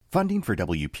Funding for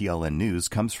WPLN News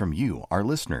comes from you, our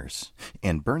listeners,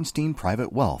 and Bernstein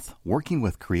Private Wealth, working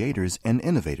with creators and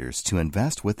innovators to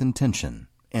invest with intention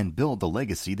and build the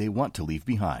legacy they want to leave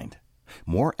behind.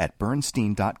 More at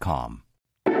Bernstein.com.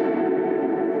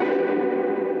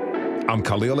 I'm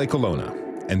Khalil A. Colonna,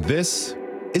 and this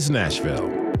is Nashville.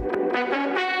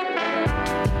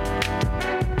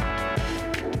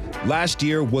 Last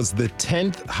year was the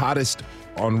 10th hottest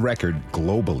on record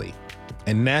globally,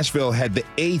 and Nashville had the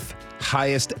 8th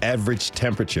highest average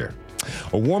temperature.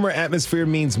 A warmer atmosphere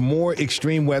means more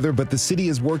extreme weather, but the city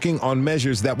is working on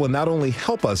measures that will not only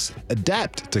help us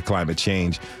adapt to climate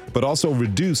change, but also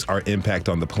reduce our impact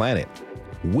on the planet.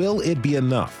 Will it be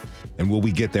enough? And will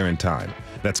we get there in time?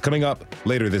 That's coming up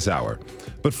later this hour.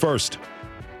 But first,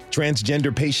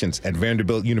 transgender patients at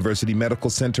Vanderbilt University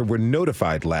Medical Center were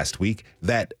notified last week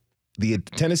that the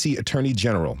Tennessee Attorney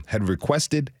General had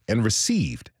requested and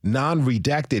received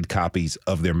non-redacted copies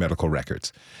of their medical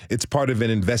records. It's part of an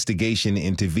investigation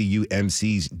into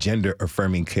VUMC's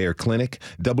gender-affirming care clinic.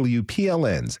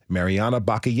 WPLN's Mariana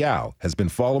Bacallao has been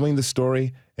following the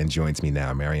story and joins me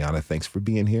now. Mariana, thanks for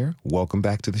being here. Welcome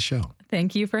back to the show.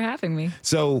 Thank you for having me.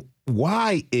 So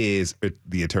why is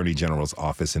the Attorney General's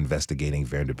office investigating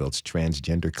Vanderbilt's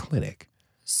transgender clinic?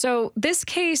 So this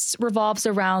case revolves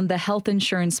around the health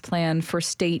insurance plan for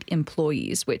state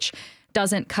employees, which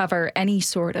doesn't cover any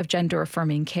sort of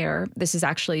gender-affirming care. This is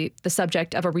actually the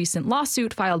subject of a recent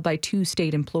lawsuit filed by 2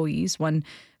 state employees, one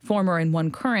former and one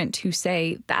current, who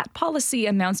say that policy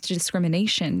amounts to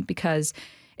discrimination because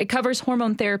it covers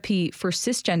hormone therapy for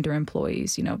cisgender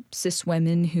employees, cis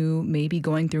women who may be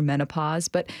going through menopause,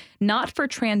 but not for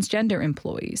transgender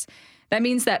employees. That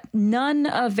means that none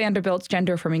of Vanderbilt's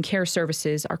gender-affirming care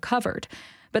services are covered.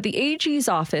 But the AG's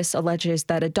office alleges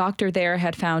that a doctor there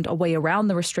had found a way around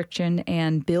the restriction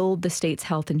and billed the state's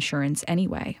health insurance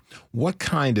anyway. What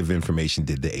kind of information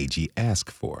did the AG ask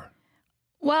for?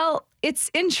 Well, it's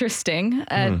interesting.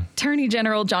 Attorney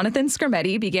General Jonathan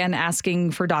Skrmetti began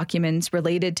asking for documents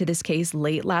related to this case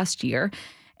late last year.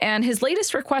 And his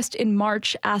latest request in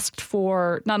March asked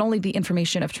for not only the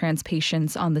information of trans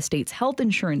patients on the state's health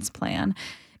insurance plan,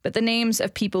 but the names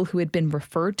of people who had been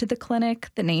referred to the clinic,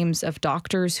 the names of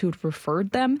doctors who'd referred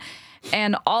them,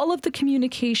 and all of the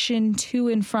communication to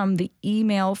and from the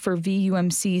email for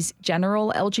VUMC's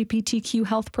general LGBTQ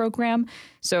health program.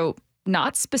 So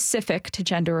not specific to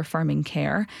gender-affirming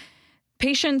care.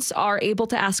 Patients are able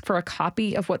to ask for a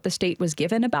copy of what the state was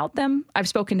given about them. I've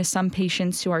spoken to some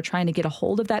patients who are trying to get a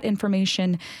hold of that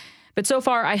information, but so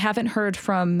far I haven't heard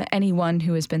from anyone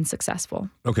who has been successful.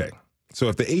 Okay, so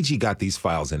if the AG got these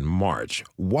files in March,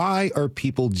 why are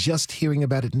people just hearing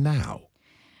about it now?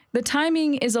 The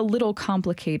timing is a little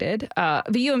complicated.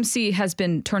 VUMC has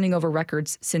been turning over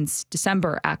records since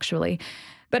December, actually.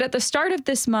 But at the start of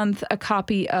this month, a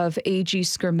copy of AG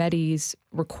Skrmetti's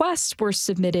requests were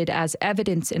submitted as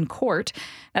evidence in court.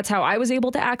 That's how I was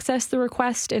able to access the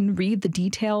request and read the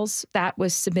details. That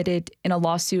was submitted in a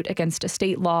lawsuit against a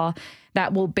state law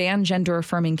that will ban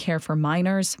gender-affirming care for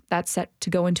minors. That's set to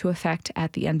go into effect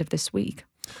at the end of this week.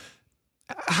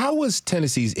 How was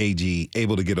Tennessee's AG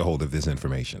able to get a hold of this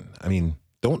information? I mean,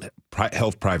 don't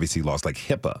health privacy laws like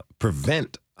HIPAA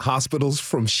prevent hospitals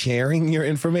from sharing your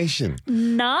information?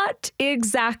 Not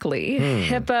exactly.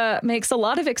 HIPAA makes a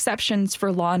lot of exceptions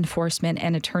for law enforcement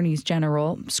and attorneys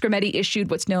general. Skrmetti issued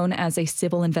what's known as a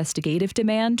civil investigative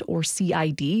demand, or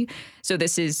CID. So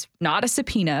this is not a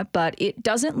subpoena, but it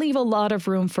doesn't leave a lot of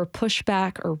room for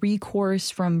pushback or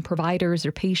recourse from providers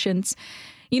or patients.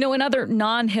 In other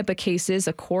non-HIPAA cases,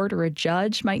 a court or a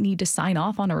judge might need to sign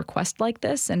off on a request like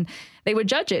this, and they would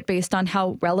judge it based on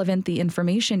how relevant the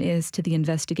information is to the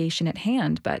investigation at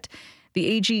hand. But the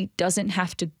AG doesn't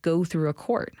have to go through a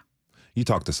court. You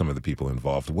talked to some of the people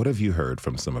involved. What have you heard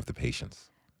from some of the patients?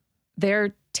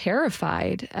 They're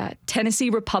terrified. Tennessee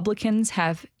Republicans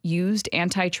have used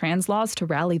anti-trans laws to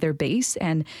rally their base,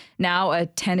 and now a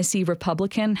Tennessee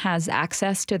Republican has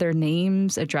access to their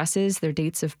names, addresses, their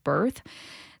dates of birth.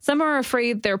 Some are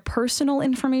afraid their personal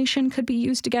information could be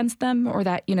used against them, or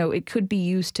that, it could be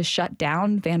used to shut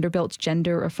down Vanderbilt's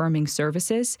gender-affirming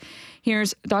services.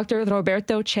 Here's Dr.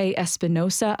 Roberto Che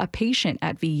Espinosa, a patient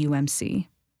at VUMC.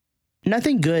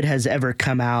 Nothing good has ever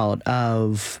come out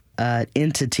of an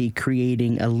entity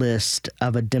creating a list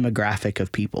of a demographic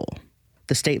of people.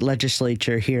 The state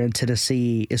legislature here in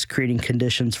Tennessee is creating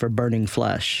conditions for burning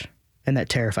flesh, and that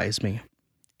terrifies me.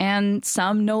 And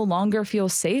some no longer feel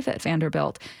safe at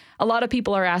Vanderbilt. A lot of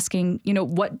people are asking,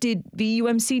 what did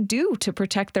VUMC do to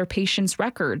protect their patients'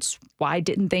 records? Why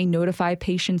didn't they notify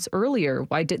patients earlier?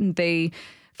 Why didn't they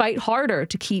fight harder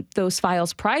to keep those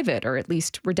files private or at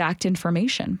least redact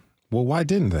information. Well, why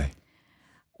didn't they?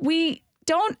 We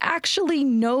don't actually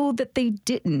know that they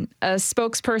didn't. A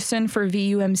spokesperson for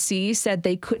VUMC said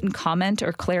they couldn't comment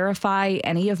or clarify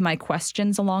any of my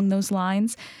questions along those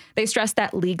lines. They stressed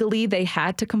that legally they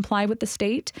had to comply with the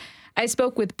state. I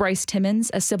spoke with Bryce Timmons,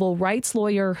 a civil rights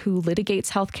lawyer who litigates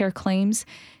healthcare claims.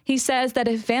 He says that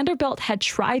if Vanderbilt had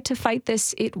tried to fight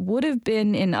this, it would have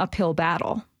been an uphill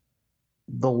battle.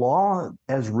 The law,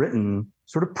 as written,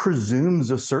 sort of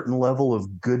presumes a certain level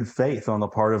of good faith on the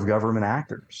part of government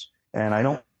actors. And I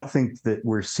don't think that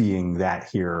we're seeing that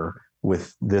here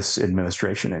with this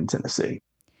administration in Tennessee.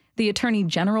 The Attorney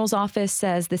General's office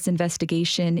says this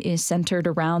investigation is centered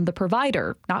around the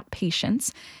provider, not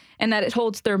patients, and that it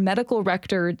holds their medical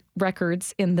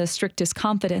records in the strictest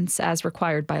confidence as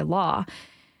required by law.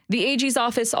 The AG's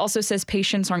office also says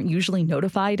patients aren't usually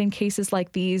notified in cases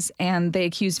like these, and they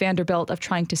accuse Vanderbilt of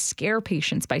trying to scare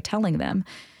patients by telling them.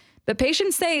 But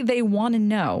patients say they want to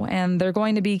know, and they're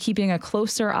going to be keeping a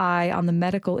closer eye on the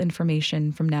medical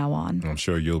information from now on. I'm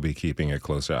sure you'll be keeping a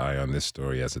closer eye on this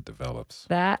story as it develops.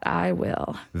 That I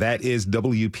will. That is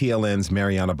WPLN's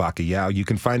Mariana Bacallao. You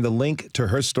can find the link to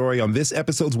her story on this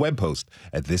episode's web post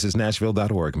at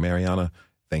thisisnashville.org. Mariana,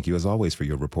 thank you as always for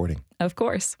your reporting. Of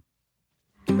course.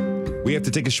 We have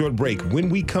to take a short break. When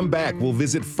we come back, we'll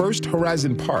visit First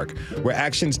Horizon Park, where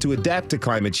actions to adapt to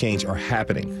climate change are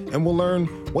happening, and we'll learn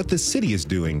what the city is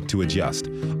doing to adjust.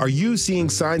 Are you seeing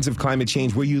signs of climate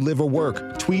change where you live or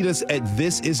work? Tweet us at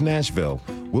This Is Nashville.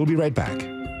 We'll be right back.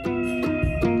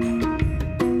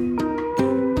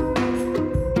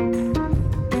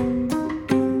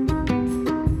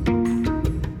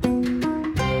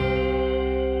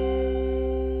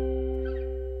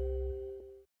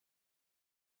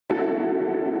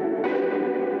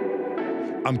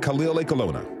 I'm Khalil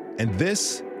Ekolona, and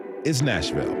this is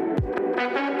Nashville.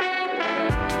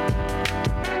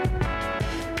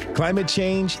 Climate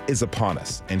change is upon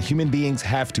us, and human beings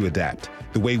have to adapt.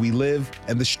 The way we live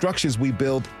and the structures we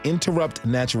build interrupt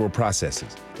natural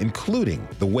processes, including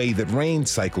the way that rain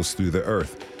cycles through the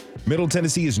earth. Middle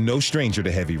Tennessee is no stranger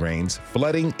to heavy rains.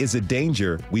 Flooding is a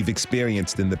danger we've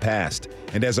experienced in the past.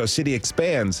 And as our city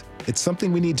expands, it's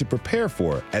something we need to prepare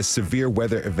for as severe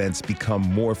weather events become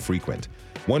more frequent.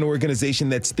 One organization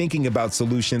that's thinking about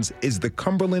solutions is the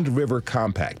Cumberland River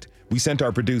Compact. We sent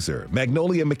our producer,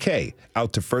 Magnolia McKay,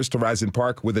 out to First Horizon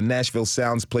Park where the Nashville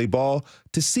Sounds play ball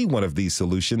to see one of these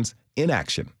solutions in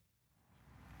action.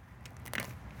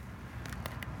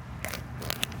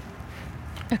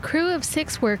 A crew of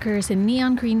 6 workers in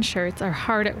neon green shirts are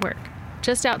hard at work,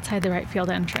 just outside the right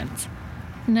field entrance.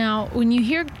 Now, when you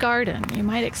hear garden, you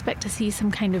might expect to see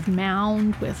some kind of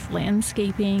mound with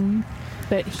landscaping,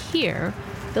 but here,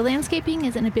 the landscaping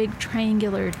is in a big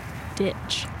triangular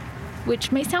ditch,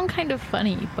 which may sound kind of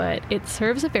funny, but it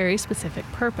serves a very specific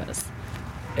purpose.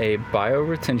 A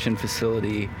bioretention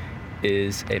facility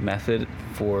is a method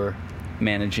for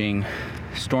managing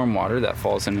stormwater that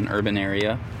falls in an urban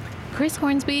area. Chris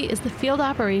Hornsby is the field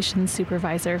operations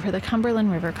supervisor for the Cumberland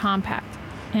River Compact,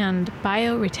 and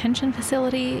bioretention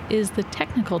facility is the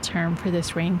technical term for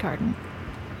this rain garden.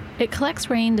 It collects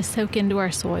rain to soak into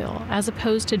our soil, as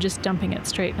opposed to just dumping it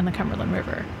straight in the Cumberland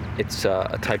River. It's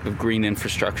a type of green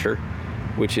infrastructure,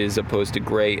 which is opposed to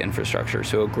gray infrastructure.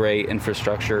 So a gray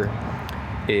infrastructure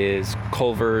is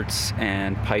culverts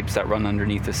and pipes that run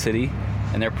underneath the city,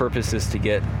 and their purpose is to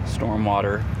get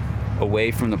stormwater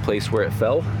away from the place where it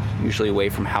fell, usually away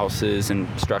from houses and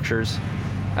structures,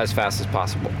 as fast as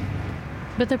possible.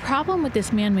 But the problem with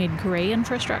this man-made gray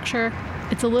infrastructure,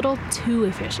 it's a little too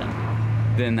efficient.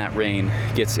 Then that rain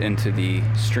gets into the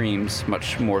streams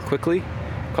much more quickly,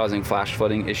 causing flash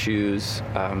flooding issues.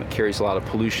 It carries a lot of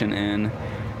pollution in,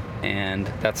 and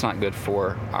that's not good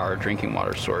for our drinking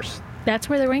water source. That's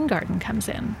where the rain garden comes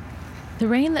in. The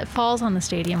rain that falls on the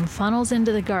stadium funnels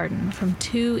into the garden from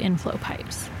 2 inflow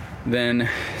pipes. Then,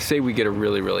 say we get a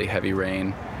really, really heavy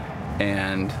rain,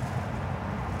 and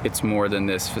it's more than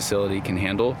this facility can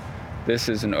handle. This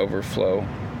is an overflow,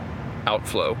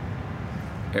 outflow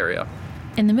area.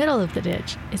 In the middle of the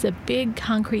ditch is a big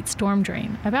concrete storm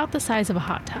drain, about the size of a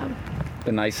hot tub.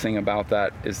 The nice thing about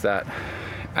that is that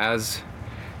as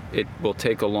it will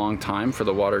take a long time for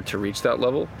the water to reach that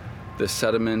level, the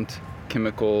sediment,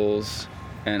 chemicals,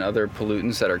 and other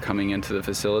pollutants that are coming into the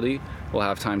facility will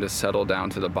have time to settle down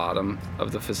to the bottom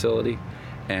of the facility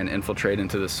and infiltrate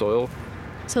into the soil.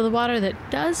 So the water that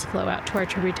does flow out to our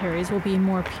tributaries will be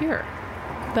more pure.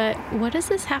 But what does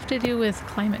this have to do with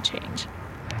climate change?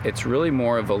 It's really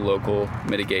more of a local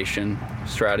mitigation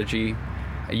strategy.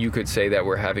 You could say that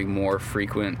we're having more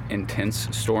frequent, intense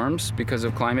storms because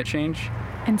of climate change.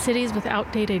 And cities with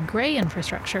outdated gray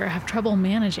infrastructure have trouble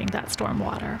managing that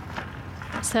stormwater.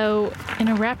 So, in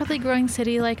a rapidly growing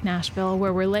city like Nashville,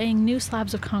 where we're laying new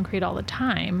slabs of concrete all the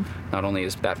time, not only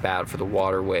is that bad for the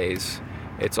waterways,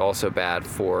 it's also bad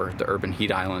for the urban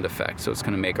heat island effect. So it's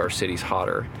going to make our cities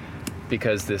hotter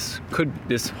because this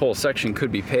whole section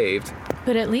could be paved.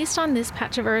 But at least on this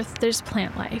patch of earth, there's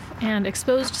plant life and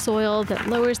exposed soil that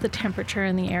lowers the temperature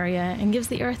in the area and gives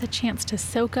the earth a chance to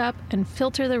soak up and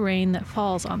filter the rain that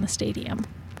falls on the stadium.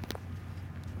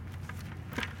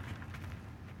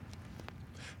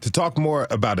 To talk more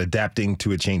about adapting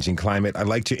to a changing climate, I'd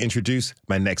like to introduce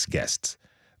my next guests.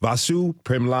 Vasu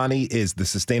Premlani is the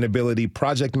Sustainability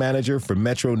Project Manager for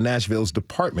Metro Nashville's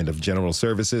Department of General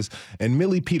Services, and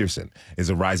Millie Peterson is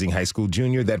a rising high school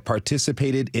junior that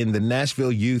participated in the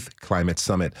Nashville Youth Climate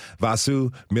Summit.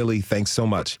 Vasu, Millie, thanks so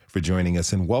much for joining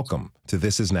us, and welcome to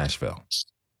This is Nashville.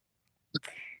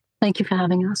 Thank you for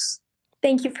having us.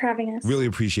 Thank you for having us. Really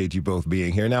appreciate you both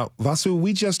being here. Now, Vasu,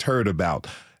 we just heard about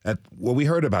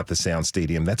the Sound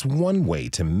Stadium. That's one way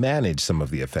to manage some of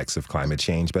the effects of climate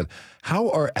change. But how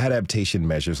are adaptation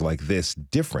measures like this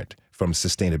different from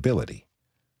sustainability?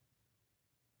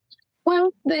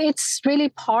 Well, it's really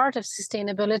part of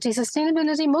sustainability.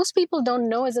 Sustainability, most people don't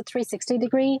know, is a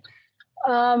 360-degree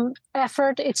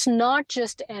effort. It's not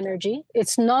just energy.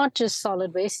 It's not just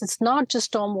solid waste. It's not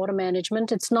just stormwater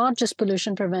management. It's not just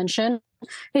pollution prevention.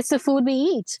 It's the food we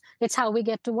eat. It's how we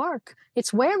get to work.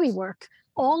 It's where we work.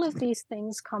 All of these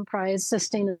things comprise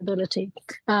sustainability,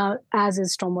 as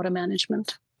is stormwater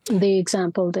management, the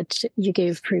example that you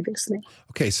gave previously.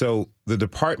 Okay, so the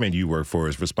department you work for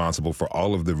is responsible for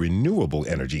all of the renewable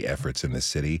energy efforts in the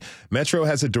city. Metro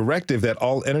has a directive that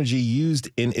all energy used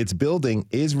in its building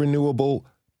is renewable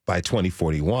by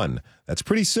 2041. That's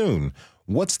pretty soon.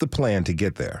 What's the plan to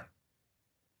get there?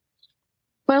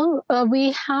 Well,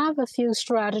 we have a few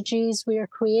strategies. We are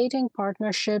creating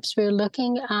partnerships. We're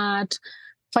looking at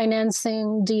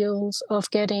financing deals of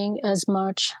getting as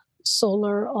much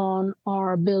solar on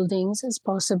our buildings as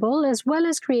possible, as well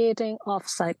as creating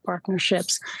off-site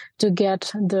partnerships to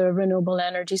get the renewable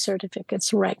energy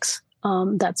certificates, RECs,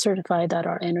 that certify that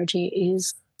our energy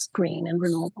is green and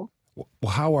renewable.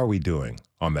 Well, how are we doing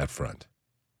on that front?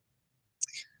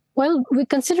 Well,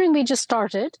 considering we just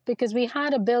started, because we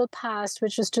had a bill passed,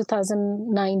 which was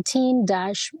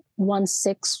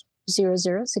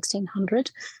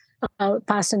 2019-1600,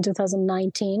 passed in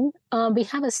 2019. We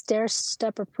have a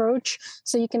stair-step approach.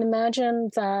 So you can imagine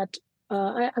that,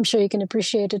 I'm sure you can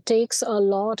appreciate, it takes a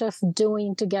lot of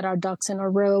doing to get our ducks in a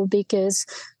row, because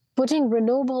putting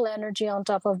renewable energy on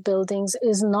top of buildings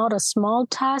is not a small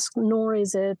task, nor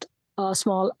is it a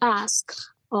small ask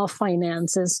of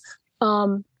finances.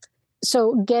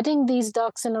 So getting these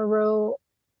ducks in a row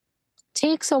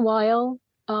takes a while.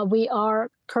 We are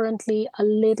currently a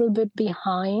little bit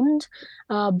behind,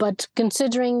 but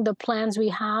considering the plans we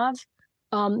have,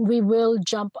 we will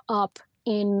jump up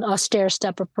in a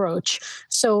stair-step approach.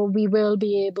 So we will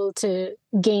be able to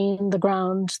gain the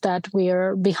ground that we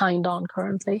are behind on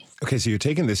currently. Okay, so you're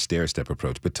taking this stair-step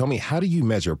approach, but tell me, how do you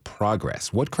measure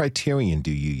progress? What criterion do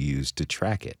you use to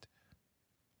track it?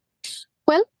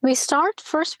 Well, we start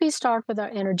with our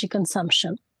energy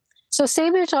consumption. So say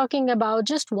we're talking about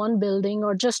just one building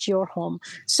or just your home.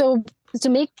 So to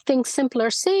make things simpler,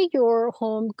 say your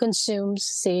home consumes,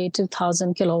 say,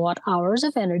 2,000 kilowatt hours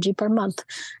of energy per month.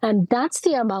 And that's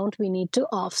the amount we need to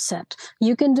offset.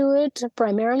 You can do it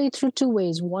primarily through two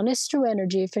ways. One is through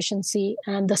energy efficiency,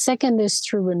 and the second is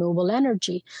through renewable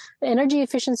energy. Energy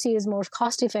efficiency is more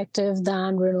cost effective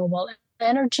than renewable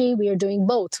energy. We are doing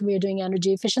both. We are doing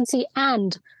energy efficiency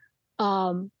and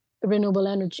renewable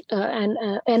energy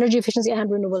energy efficiency and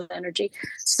renewable energy.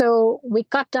 So we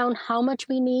cut down how much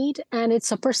we need, and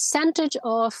it's a percentage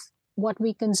of what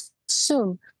we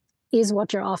consume is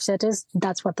what your offset is.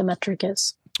 That's what the metric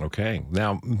is. Okay.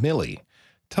 Now, Millie,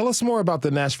 tell us more about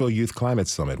the Nashville Youth Climate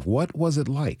Summit. What was it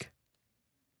like?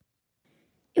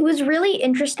 It was really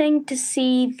interesting to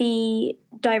see the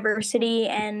diversity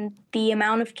and the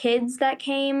amount of kids that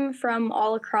came from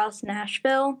all across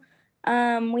Nashville.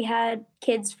 We had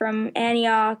kids from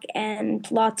Antioch and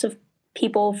lots of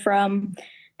people from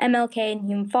MLK and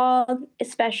Hume Fog,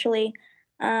 especially.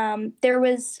 There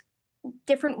was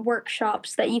different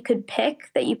workshops that you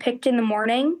picked in the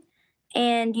morning,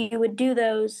 and you would do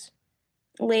those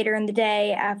later in the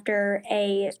day after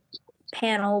a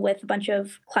panel with a bunch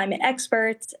of climate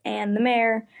experts and the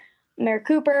Mayor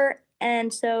Cooper.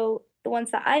 And so the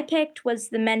ones that I picked was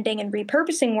the mending and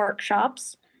repurposing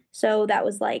workshops. So that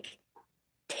was like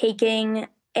taking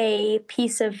a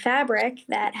piece of fabric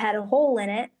that had a hole in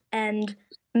it and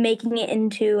making it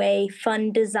into a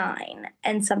fun design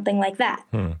and something like that.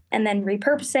 And then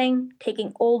repurposing,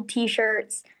 taking old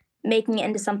t-shirts, making it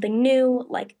into something new,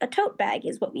 like a tote bag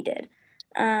is what we did.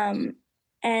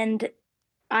 And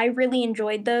I really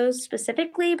enjoyed those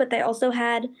specifically, but they also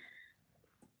had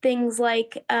things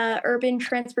like urban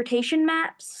transportation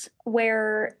maps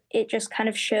where it just kind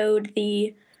of showed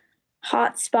the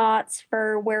hot spots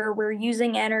for where we're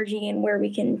using energy and where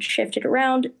we can shift it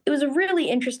around. It was a really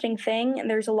interesting thing, and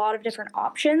there's a lot of different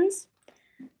options.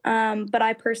 But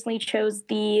I personally chose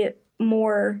the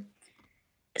more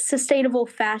sustainable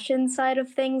fashion side of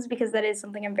things because that is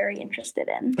something I'm very interested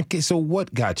in. Okay, so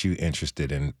what got you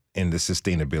interested in the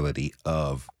sustainability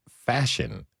of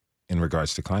fashion in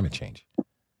regards to climate change?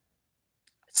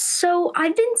 So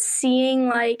I've been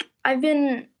seeing I've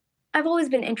always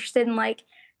been interested in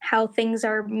how things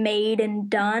are made and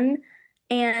done.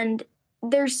 And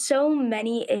there's so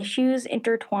many issues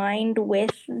intertwined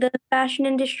with the fashion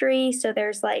industry. So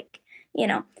there's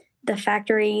the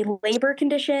factory labor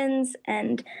conditions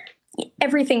and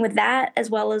everything with that,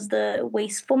 as well as the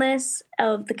wastefulness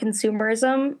of the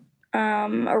consumerism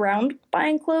around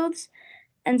buying clothes.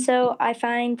 And so I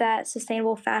find that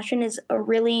sustainable fashion is a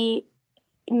really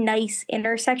nice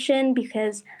intersection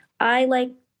because I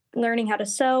like learning how to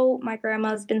sew. My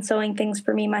grandma's been sewing things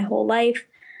for me my whole life.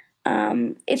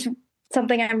 It's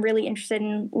something I'm really interested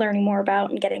in learning more about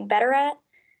and getting better at.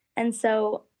 And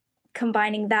so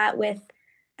combining that with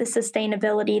the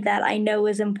sustainability that I know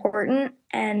is important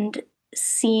and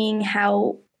seeing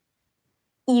how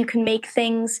you can make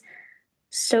things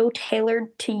so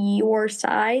tailored to your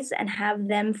size and have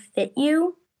them fit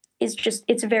you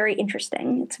it's very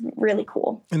interesting. It's really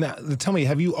cool. And now, tell me,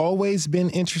 have you always been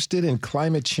interested in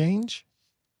climate change?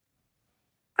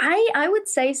 I would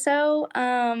say so.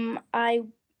 I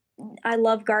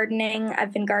love gardening.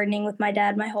 I've been gardening with my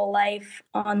dad my whole life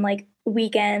on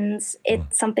weekends.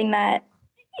 It's something that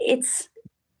it's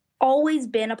always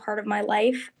been a part of my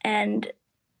life, and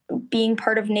being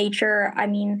part of nature,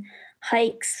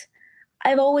 hikes.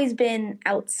 I've always been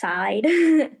outside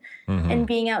and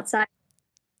being outside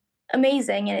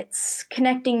amazing, and it's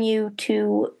connecting you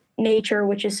to nature,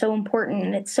 which is so important,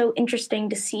 and it's so interesting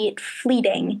to see it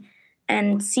fleeting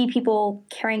and see people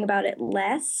caring about it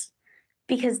less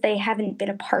because they haven't been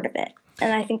a part of it.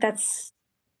 And I think that's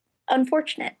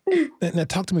unfortunate. Now,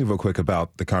 talk to me real quick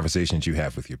about the conversations you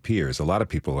have with your peers. A lot of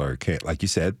people are, like you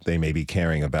said, they may be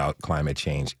caring about climate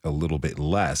change a little bit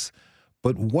less.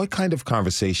 But what kind of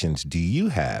conversations do you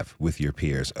have with your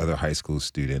peers, other high school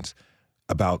students,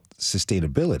 about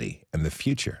sustainability and the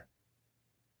future?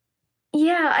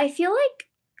 Yeah, I feel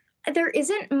like there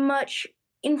isn't much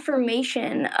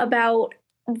information about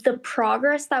the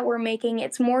progress that we're making.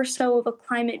 It's more so of a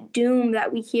climate doom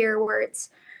that we hear where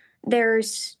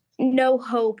there's no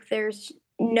hope, there's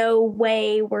no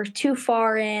way, we're too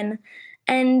far in.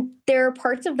 And there are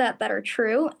parts of that that are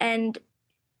true.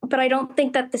 But I don't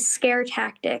think that the scare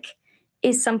tactic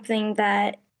is something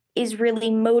that is really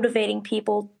motivating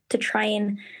people to try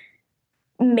and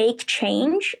make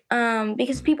change,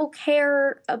 because people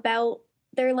care about,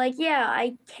 they're like, yeah,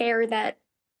 I care that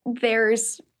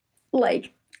there's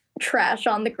trash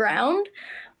on the ground,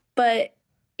 but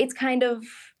it's kind of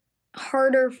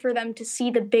harder for them to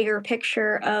see the bigger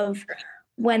picture of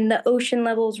when the ocean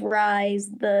levels rise,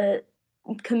 the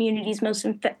communities most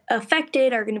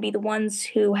affected are going to be the ones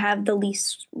who have the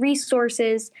least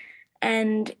resources,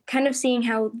 and kind of seeing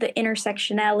how the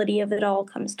intersectionality of it all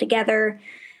comes together.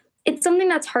 It's something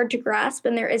that's hard to grasp,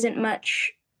 and there isn't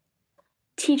much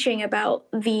teaching about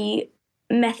the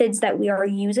methods that we are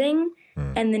using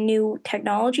and the new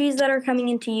technologies that are coming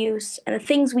into use and the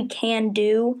things we can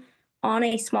do on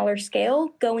a smaller scale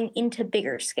going into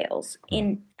bigger scales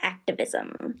in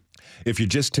activism. If you're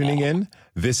just tuning in,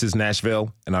 this is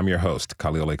Nashville, and I'm your host,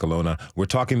 Khalil Colonna. We're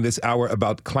talking this hour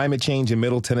about climate change in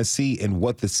Middle Tennessee and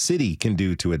what the city can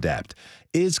do to adapt.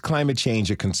 Is climate change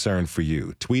a concern for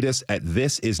you? Tweet us at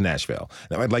This Is Nashville.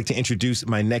 Now, I'd like to introduce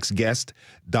my next guest.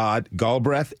 Dodd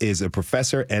Galbraith is a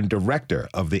professor and director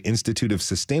of the Institute of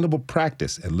Sustainable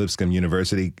Practice at Lipscomb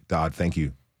University. Dodd, thank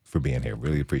you for being here.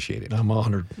 Really appreciate it. I'm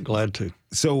honored. Glad to.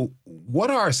 So what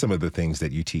are some of the things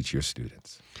that you teach your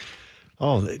students?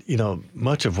 Oh,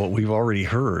 much of what we've already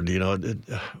heard.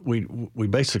 We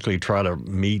basically try to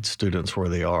meet students where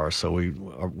they are. So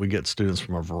we get students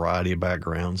from a variety of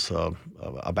backgrounds.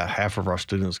 About half of our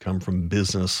students come from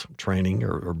business training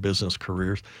or business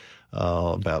careers.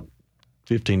 About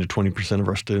 15 to 20% of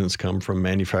our students come from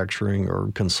manufacturing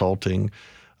or consulting.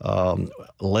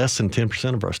 less than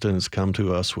 10% of our students come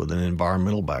to us with an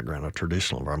environmental background, a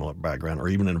traditional environmental background, or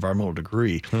even an environmental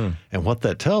degree. And what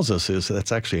that tells us is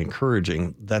that's actually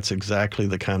encouraging. That's exactly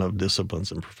the kind of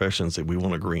disciplines and professions that we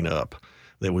want to green up,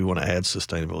 that we want to add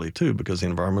sustainability to, because the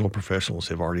environmental professionals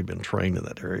have already been trained in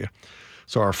that area.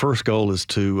 So our first goal is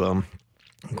to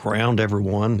ground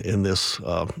everyone in this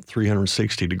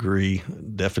 360-degree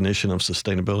definition of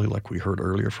sustainability, like we heard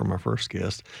earlier from our first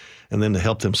guest, and then to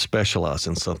help them specialize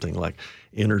in something like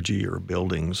energy or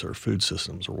buildings or food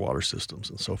systems or water systems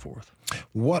and so forth.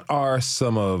 What are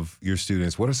some of your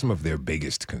students, what are some of their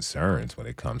biggest concerns when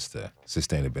it comes to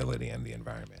sustainability and the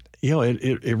environment? You know,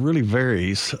 it really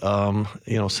varies. You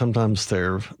know, sometimes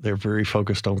they're very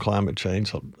focused on climate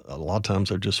change. A lot of times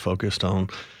they're just focused on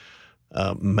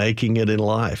making it in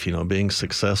life, you know, being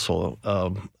successful.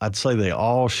 I'd say they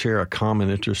all share a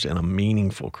common interest in a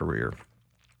meaningful career,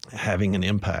 having an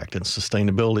impact. And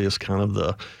sustainability is kind of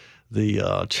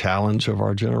the challenge of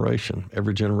our generation.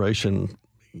 Every generation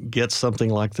gets something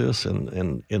like this,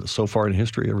 and so far in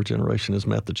history, every generation has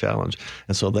met the challenge.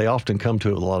 And so they often come to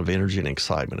it with a lot of energy and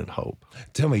excitement and hope.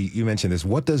 Tell me, you mentioned this.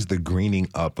 What does the greening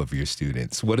up of your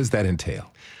students, what does that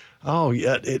entail? Oh,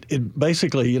 yeah. It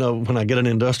basically, you know, when I get an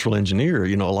industrial engineer,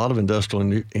 you know, a lot of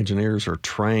industrial engineers are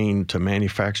trained to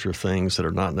manufacture things that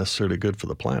are not necessarily good for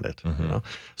the planet. You know?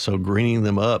 So greening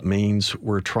them up means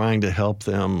we're trying to help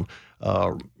them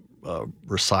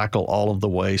recycle all of the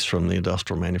waste from the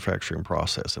industrial manufacturing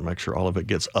process and make sure all of it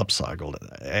gets upcycled,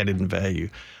 added in value,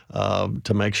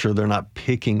 to make sure they're not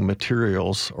picking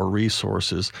materials or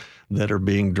resources that are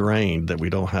being drained, that we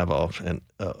don't have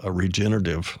a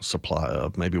regenerative supply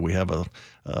of. Maybe we have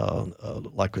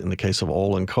like in the case of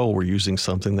oil and coal, we're using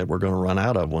something that we're going to run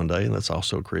out of one day, and that's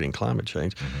also creating climate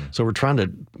change. So we're trying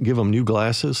to give them new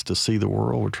glasses to see the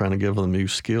world. We're trying to give them new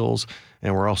skills,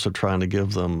 and we're also trying to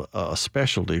give them a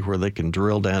specialty where they can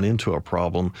drill down into a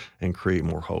problem and create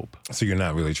more hope. So you're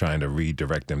not really trying to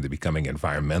redirect them to becoming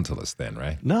environmentalists then,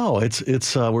 right? No, it's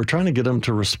we're trying to get them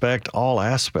to respect all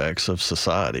aspects of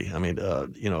society. I mean,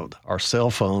 you know, our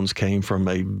cell phones came from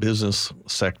a business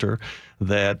sector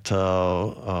that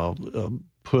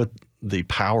put the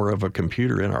power of a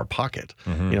computer in our pocket.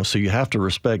 You know, so you have to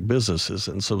respect businesses.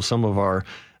 And so some of our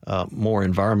more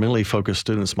environmentally focused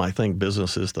students might think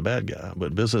business is the bad guy,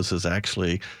 but business is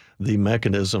actually the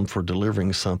mechanism for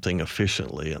delivering something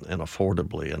efficiently and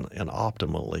affordably and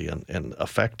optimally and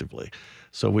effectively.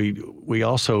 So we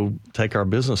also take our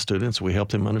business students, we help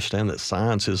them understand that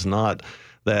science is not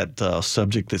that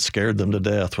subject that scared them to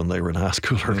death when they were in high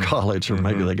school or college, or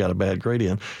maybe they got a bad grade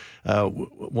in.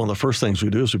 One of the first things we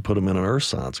do is we put them in an earth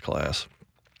science class,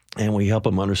 and we help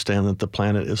them understand that the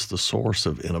planet is the source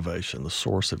of innovation, the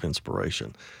source of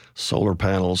inspiration. Solar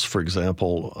panels, for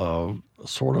example,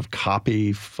 sort of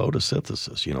copy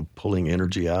photosynthesis, you know, pulling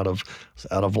energy out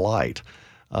of light.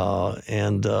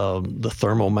 And the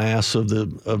thermal mass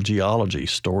of geology,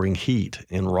 storing heat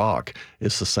in rock,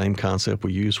 is the same concept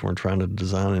we use when we're trying to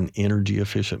design an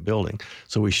energy-efficient building.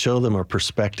 So we show them a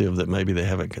perspective that maybe they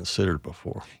haven't considered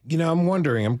before. You know, I'm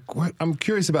wondering, I'm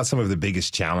curious about some of the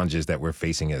biggest challenges that we're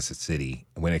facing as a city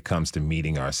when it comes to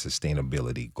meeting our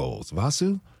sustainability goals.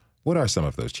 Vasu, what are some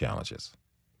of those challenges?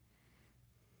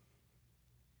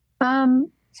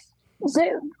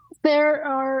 There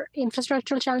are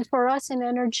infrastructural challenges for us in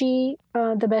energy.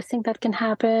 The best thing that can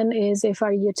happen is if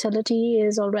our utility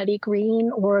is already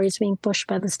green or is being pushed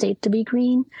by the state to be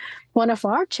green. One of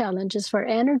our challenges for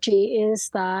energy is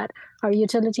that our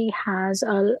utility has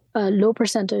a low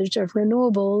percentage of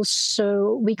renewables,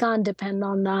 so we can't depend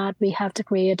on that. We have to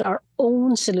create our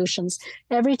own solutions.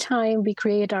 Every time we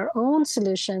create our own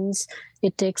solutions,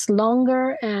 it takes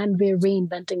longer and we're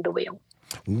reinventing the wheel.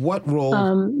 What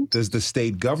role does the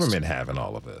state government have in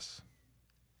all of this?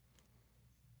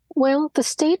 Well, the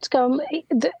state government,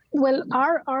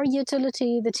 our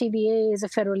utility, the TVA, is a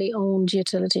federally owned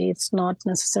utility. It's not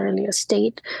necessarily a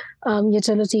state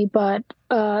utility. But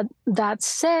that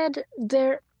said,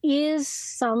 there is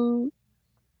some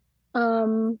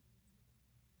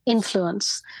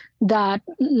influence that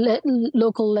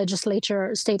local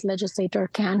legislature, state legislature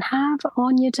can have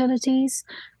on utilities.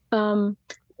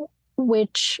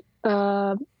 Which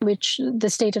the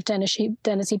state of Tennessee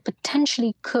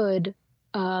potentially could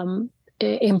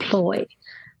employ,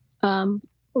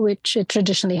 which it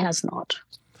traditionally has not.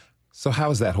 So how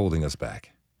is that holding us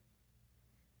back?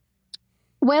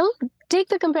 Well,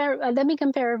 let me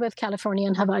compare it with California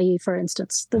and Hawaii, for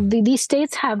instance. These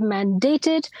states have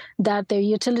mandated that their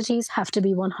utilities have to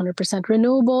be 100%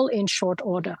 renewable in short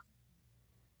order.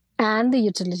 And the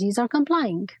utilities are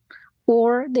complying.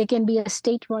 or they can be a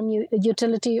state-run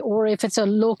utility, or if it's a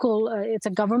local, it's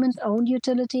a government-owned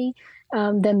utility,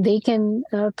 then they can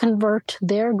convert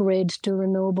their grid to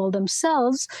renewable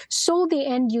themselves, so the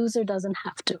end user doesn't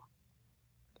have to.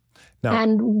 Now,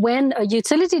 and when a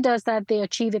utility does that, they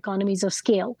achieve economies of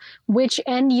scale, which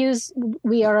end use,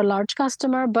 we are a large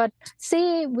customer, but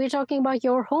say we're talking about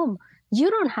your home. You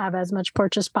don't have as much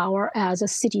purchase power as a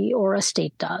city or a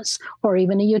state does, or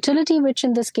even a utility, which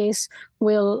in this case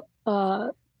will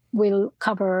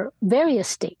cover various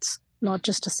states, not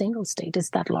just a single state.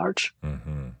 It's that large.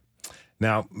 Mm-hmm.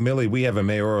 Now, Millie, we have a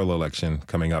mayoral election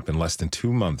coming up in less than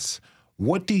 2 months.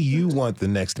 What do you want the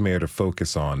next mayor to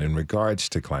focus on in regards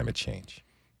to climate change?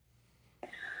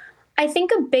 I think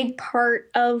a big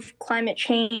part of climate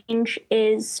change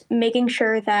is making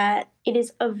sure that it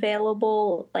is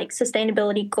available, like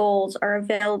sustainability goals are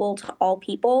available to all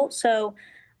people. So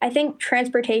I think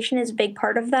transportation is a big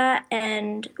part of that,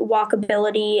 and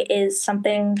walkability is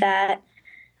something that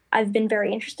I've been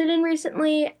very interested in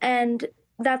recently. And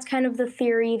that's kind of the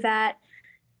theory that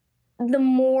the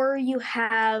more you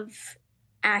have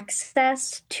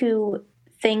access to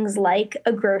things like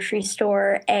a grocery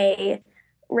store, a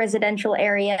residential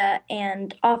area,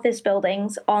 and office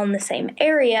buildings all in the same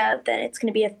area, then it's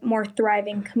going to be a more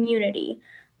thriving community.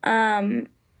 And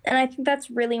I think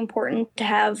that's really important to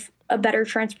have a better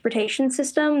transportation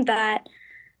system, that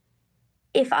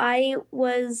if I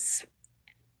was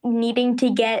needing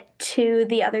to get to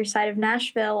the other side of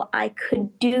Nashville, I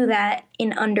could do that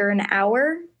in under an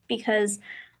hour, because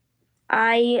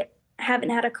I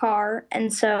haven't had a car.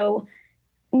 And so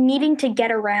needing to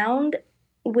get around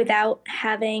without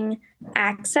having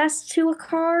access to a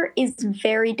car is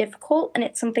very difficult. And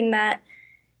it's something that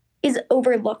is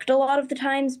overlooked a lot of the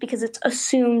times because it's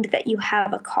assumed that you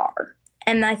have a car.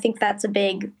 And I think that's a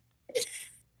big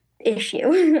issue.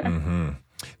 Mm-hmm.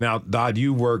 Now, Dodd,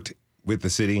 you worked with the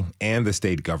city and the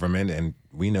state government, and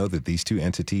we know that these two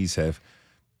entities have,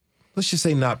 let's just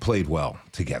say, not played well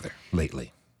together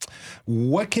lately.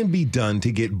 What can be done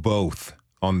to get both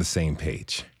on the same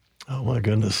page? Oh, my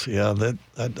goodness. Yeah,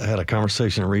 I had a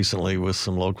conversation recently with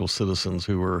some local citizens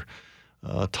who were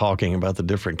talking about the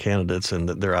different candidates, and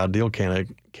that their ideal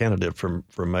candidate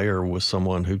for mayor was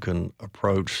someone who can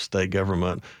approach state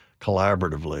government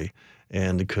collaboratively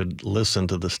and could listen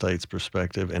to the state's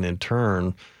perspective, and in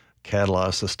turn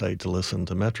catalyze the state to listen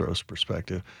to Metro's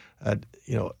perspective.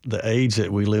 The age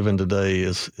that we live in today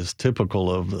is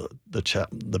typical of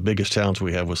the biggest challenge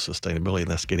we have with sustainability,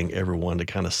 and that's getting everyone to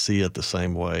kind of see it the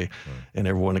same way, and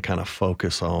everyone to kind of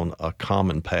focus on a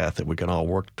common path that we can all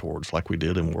work towards, like we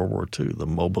did in World War II. The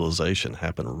mobilization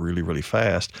happened really, really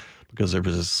fast because there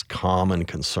was this common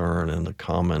concern and a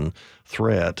common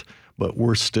threat. But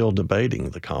we're still debating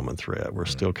the common threat. We're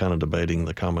still kind of debating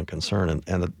the common concern,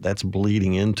 and that's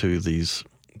bleeding into these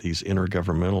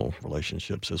intergovernmental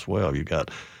relationships as well. You've got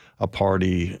a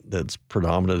party that's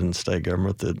predominant in state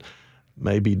government that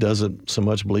maybe doesn't so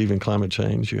much believe in climate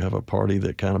change. You have a party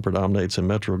that kind of predominates in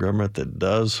metro government that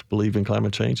does believe in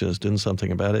climate change and is doing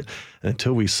something about it. And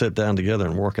until we sit down together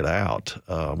and work it out,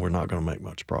 we're not going to make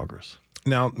much progress.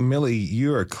 Now, Millie,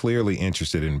 you are clearly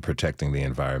interested in protecting the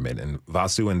environment, and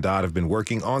Vasu and Dodd have been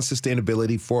working on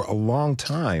sustainability for a long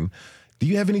time. Do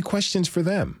you have any questions for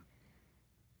them?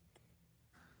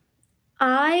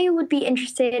 I would be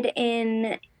interested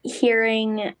in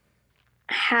hearing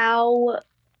how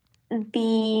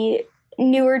the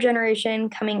newer generation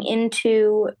coming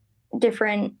into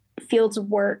different fields of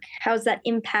work, how's that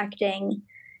impacting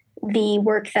the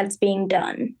work that's being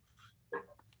done?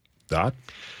 Dodd?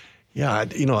 Yeah,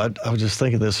 I was just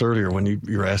thinking this earlier when you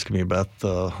were asking me about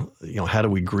how do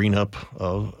we green up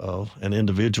an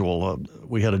individual.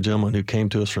 We had a gentleman who came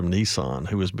to us from Nissan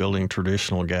who was building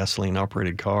traditional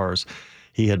gasoline-operated cars.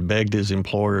 He had begged his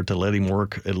employer to let him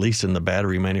work at least in the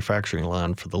battery manufacturing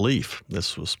line for the Leaf.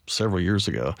 This was several years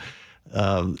ago.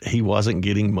 He wasn't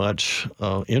getting much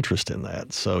interest in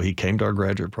that, so he came to our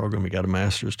graduate program. He got a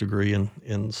master's degree in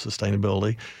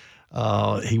sustainability.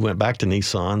 He went back to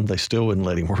Nissan. They still wouldn't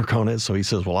let him work on it. So he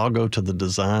says, well, I'll go to the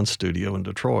design studio in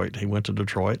Detroit. He went to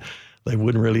Detroit. They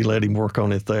wouldn't really let him work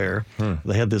on it there.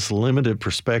 They had this limited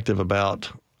perspective about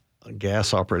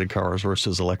gas-operated cars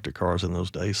versus electric cars in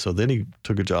those days. So then he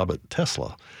took a job at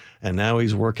Tesla, and now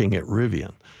he's working at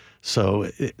Rivian. So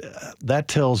that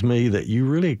tells me that you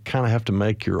really kind of have to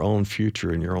make your own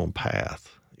future and your own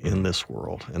path in this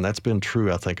world. And that's been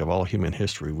true, I think, of all human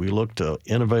history. We look to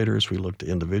innovators, we look to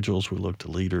individuals, we look to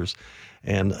leaders,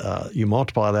 and you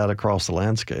multiply that across the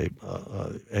landscape,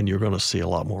 and you're going to see a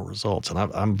lot more results. And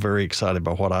I'm very excited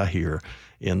by what I hear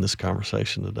in this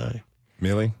conversation today.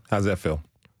 Millie, how's that feel?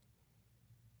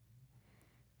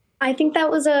 I think that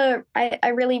was I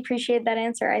really appreciate that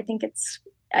answer. I think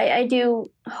I do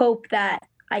hope that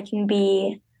I can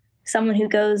be someone who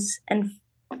goes and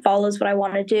follows what I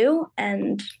want to do,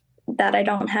 and that I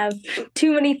don't have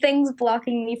too many things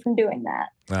blocking me from doing that.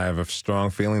 I have a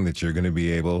strong feeling that you're going to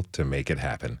be able to make it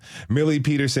happen. Millie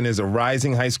Peterson is a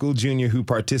rising high school junior who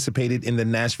participated in the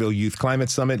Nashville Youth Climate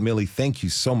Summit. Millie, thank you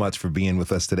so much for being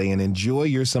with us today, and enjoy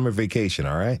your summer vacation,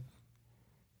 all right?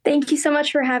 Thank you so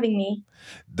much for having me.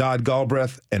 Dodd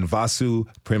Galbraith and Vasu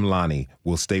Primlani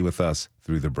will stay with us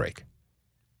through the break.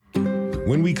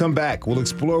 When we come back, we'll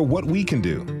explore what we can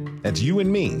do, that's you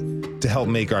and me, to help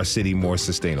make our city more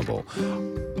sustainable.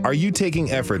 Are you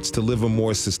taking efforts to live a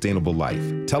more sustainable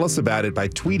life? Tell us about it by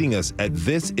tweeting us at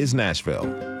This Is Nashville.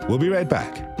 We'll be right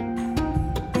back.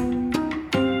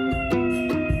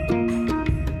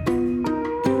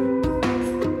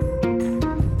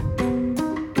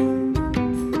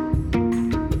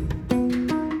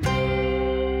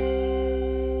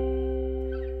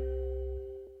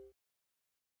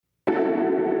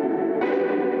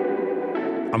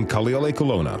 I'm Kaliole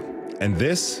Colonna, and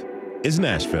this is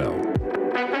Nashville.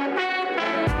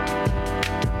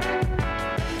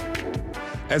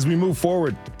 As we move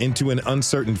forward into an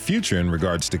uncertain future in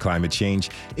regards to climate change,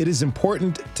 it is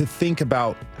important to think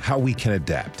about how we can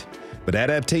adapt. But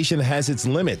adaptation has its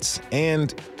limits,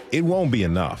 and it won't be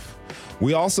enough.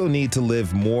 We also need to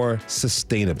live more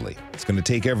sustainably. It's going to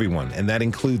take everyone, and that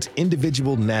includes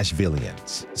individual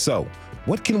Nashvillians. So,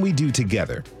 what can we do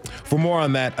together? For more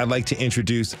on that, I'd like to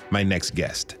introduce my next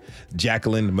guest.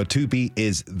 Jacqueline Matupi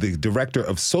is the Director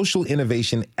of Social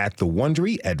Innovation at the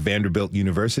Wondery at Vanderbilt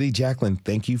University. Jacqueline,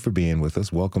 thank you for being with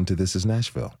us. Welcome to This Is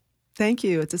Nashville. Thank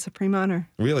you. It's a supreme honor.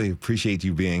 Really appreciate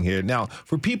you being here. Now,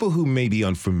 for people who may be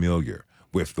unfamiliar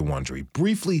with the Wondery,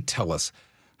 briefly tell us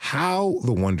how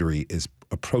the Wondery is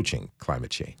approaching climate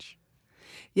change.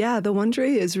 Yeah, the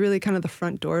Wondery is really kind of the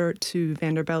front door to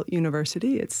Vanderbilt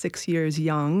University. It's 6 years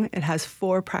young. It has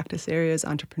 4 practice areas: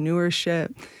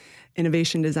 entrepreneurship,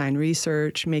 innovation, design,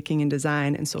 research, making and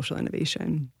design, and social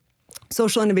innovation.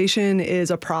 Social innovation is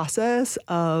a process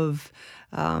of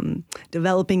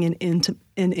developing and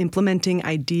implementing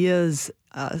ideas,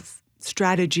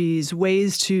 strategies,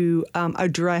 ways to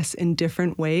address in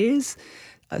different ways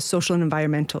social and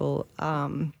environmental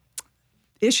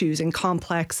issues and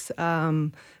complex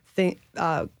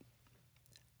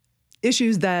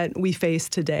issues that we face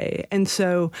today. And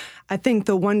so I think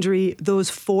the Wondery,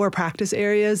 those 4 practice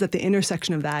areas, at the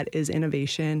intersection of that is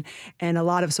innovation. And a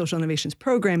lot of social innovations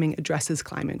programming addresses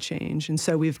climate change. And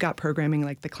so we've got programming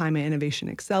like the Climate Innovation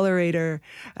Accelerator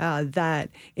that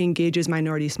engages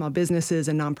minority small businesses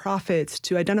and nonprofits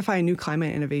to identify new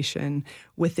climate innovation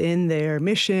within their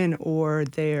mission or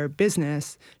their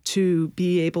business to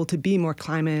be able to be more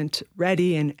climate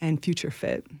ready and future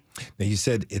fit. Now, you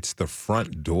said it's the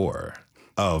front door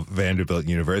of Vanderbilt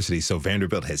University. So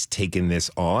Vanderbilt has taken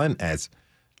this on as,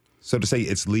 so to say,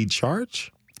 its lead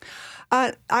charge?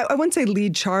 I wouldn't say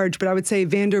lead charge, but I would say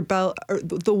Vanderbilt, or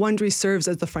the Wondery serves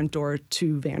as the front door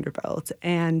to Vanderbilt.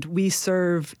 And we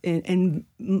serve in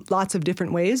lots of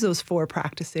different ways, those 4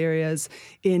 practice areas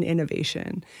in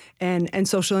innovation. And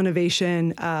social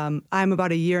innovation, I'm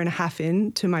about a year and a half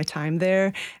into my time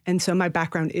there. And so my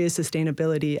background is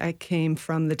sustainability. I came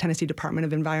from the Tennessee Department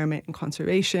of Environment and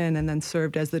Conservation and then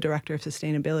served as the Director of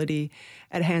Sustainability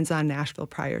at Hands-On Nashville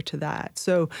prior to that.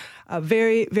 So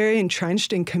very, very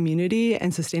entrenched in community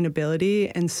and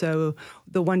sustainability. And so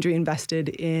the Wondery invested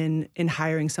in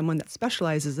hiring someone that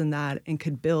specializes in that and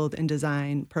could build and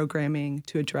design programming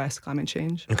to address climate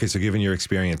change. Okay, so given your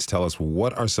experience, tell us,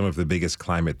 what are some of the biggest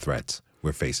climate threats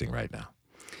we're facing right now?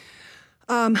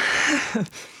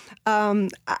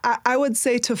 I would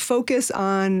say to focus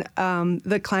on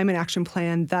the climate action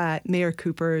plan that Mayor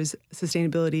Cooper's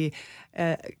sustainability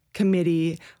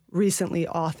committee recently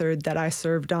authored that I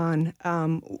served on.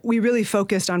 We really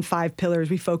focused on 5 pillars.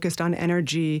 We focused on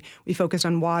energy, we focused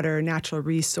on water, natural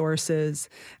resources,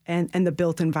 and the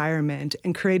built environment,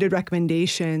 and created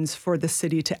recommendations for the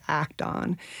city to act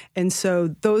on. And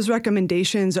so those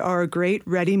recommendations are a great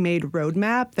ready-made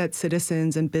roadmap that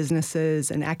citizens and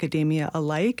businesses and academia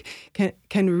alike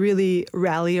can really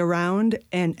rally around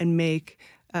and make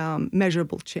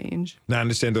measurable change. Now, I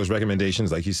understand those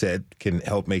recommendations, like you said, can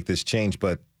help make this change,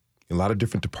 but a lot of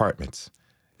different departments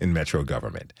in metro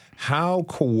government. How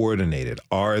coordinated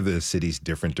are the city's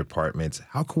different departments?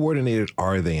 How coordinated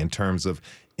are they in terms of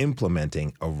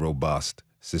implementing a robust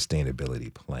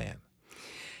sustainability plan?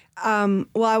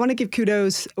 Well, I want to give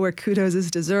kudos where kudos is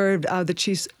deserved. The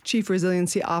Chief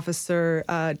Resiliency Officer,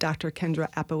 Dr. Kendra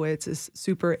Apowitz, is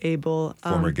super able.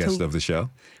 Former guest of the show.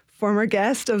 former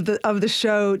guest of the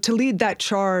show, to lead that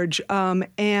charge,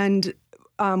 and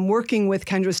working with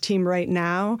Kendra's team right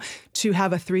now to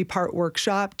have a 3-part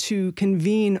workshop to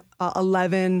convene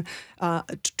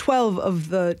 12 of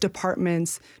the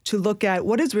departments to look at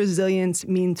what does resilience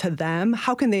mean to them?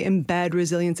 How can they embed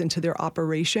resilience into their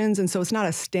operations? And so it's not a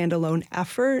standalone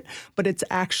effort, but it's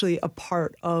actually a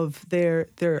part of their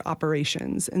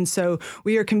operations. And so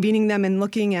we are convening them and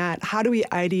looking at how do we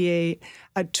ideate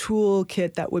a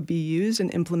toolkit that would be used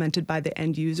and implemented by the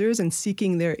end users, and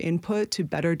seeking their input to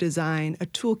better design a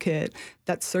toolkit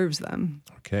that serves them.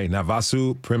 Okay, now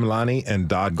Vasu Primlani and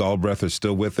Dodd Galbraith are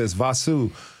still with us.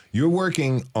 Vasu, you're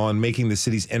working on making the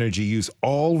city's energy use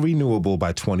all renewable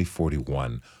by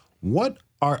 2041. What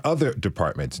are other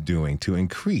departments doing to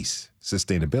increase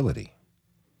sustainability?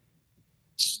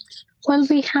 Well,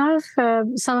 we have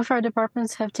some of our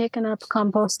departments have taken up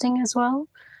composting as well.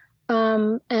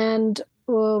 And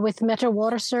with Metro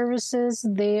Water Services,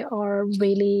 they are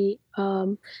really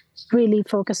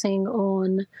focusing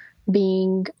on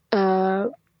being a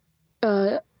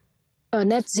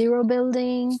net zero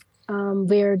building.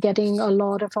 We're getting a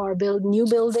lot of our new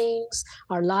buildings,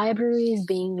 our libraries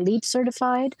being LEED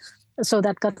certified. So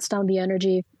that cuts down the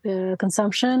energy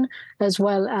consumption, as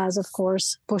well as, of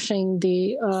course, pushing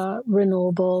the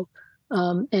renewable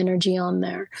energy on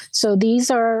there. So these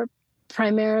are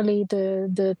primarily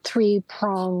the 3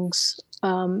 prongs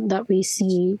that we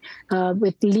see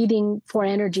with leading for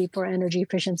energy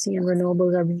efficiency, and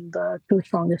renewables are the 2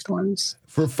 strongest ones.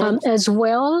 As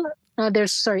well,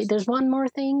 there's one more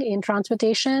thing in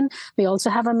transportation. We also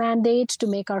have a mandate to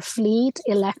make our fleet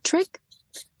electric.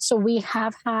 So we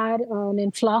have had an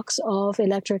influx of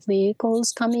electric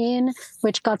vehicles come in,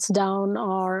 which cuts down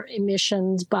our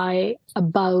emissions by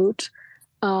about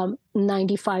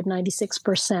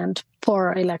 96%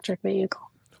 for electric vehicle.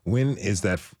 When is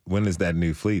that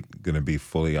new fleet going to be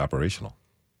fully operational?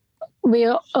 We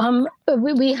have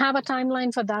a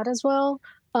timeline for that as well.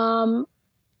 I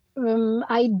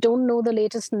don't know the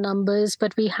latest numbers,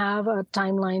 but we have a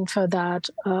timeline for that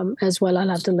as well. I'll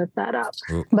have to look that up.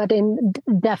 Ooh. But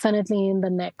definitely in the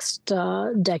next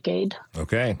decade,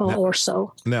 or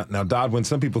so. Now, Dodd, when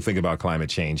some people think about climate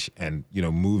change and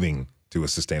moving to a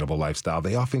sustainable lifestyle,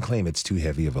 they often claim it's too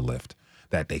heavy of a lift,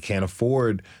 that they can't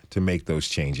afford to make those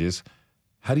changes.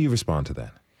 How do you respond to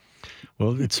that?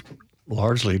 Well, it's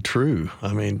largely true.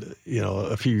 I mean,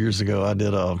 a few years ago, I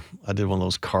did one of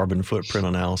those carbon footprint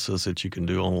analysis that you can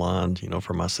do online,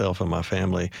 for myself and my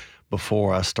family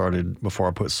before I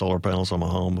put solar panels on my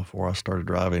home, before I started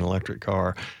driving an electric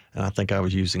car. And I think I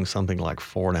was using something like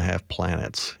 4.5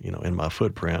 planets, in my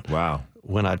footprint. Wow.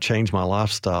 When I changed my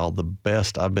lifestyle, the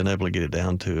best I've been able to get it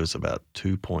down to is about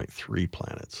 2.3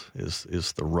 planets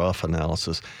is the rough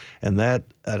analysis. And that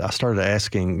I started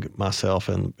asking myself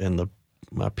and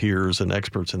my peers and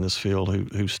experts in this field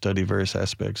who study various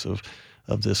aspects of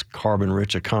this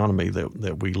carbon-rich economy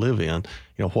that we live in,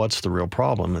 what's the real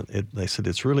problem? And they said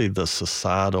it's really the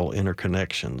societal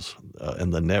interconnections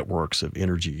and the networks of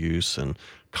energy use and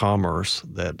commerce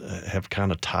that have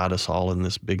kind of tied us all in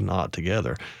this big knot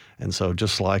together. And so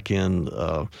just like in,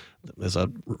 as I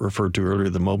referred to earlier,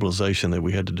 the mobilization that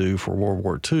we had to do for World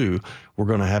War II, we're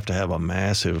going to have a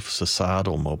massive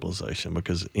societal mobilization,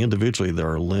 because individually there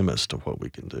are limits to what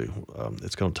we can do.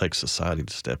 It's going to take society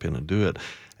to step in and do it.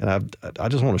 And I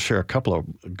just want to share a couple of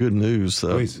good news.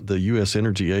 The U.S.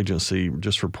 Energy Agency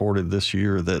just reported this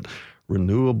year that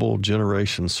renewable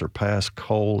generation surpassed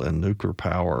coal and nuclear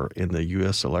power in the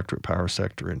U.S. electric power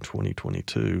sector in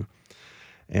 2022.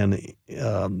 And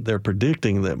they're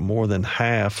predicting that more than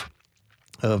half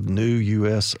of new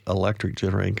U.S. electric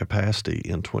generating capacity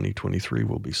in 2023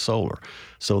 will be solar.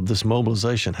 So this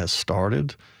mobilization has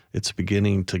started. It's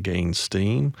beginning to gain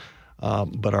steam.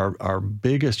 But our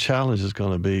biggest challenge is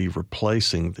going to be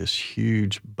replacing this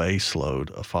huge base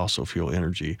load of fossil fuel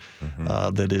energy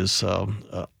that is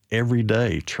every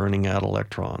day churning out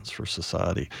electrons for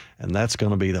society. And that's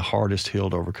going to be the hardest hill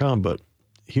to overcome. But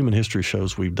human history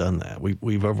shows we've done that.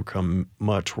 We've overcome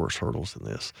much worse hurdles than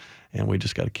this, and we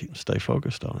just got to stay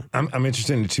focused on it. I'm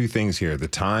interested in 2 things here. The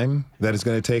time that it's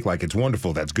going to take, like, it's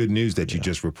wonderful. That's good news that you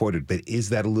just reported, but is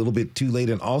that a little bit too late?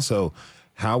 And also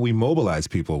how we mobilize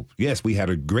people. Yes, we had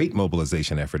a great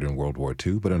mobilization effort in World War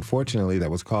II, but unfortunately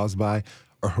that was caused by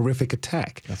a horrific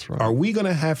attack. That's right. Are we going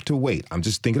to have to wait? I'm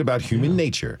just thinking about human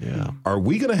nature. Yeah. Are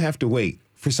we going to have to wait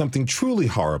for something truly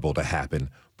horrible to happen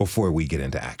before we get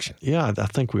into action? Yeah, I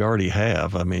think we already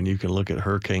have. I mean, you can look at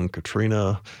Hurricane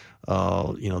Katrina.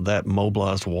 That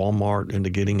mobilized Walmart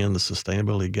into getting in the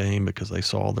sustainability game because they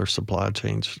saw their supply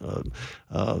chains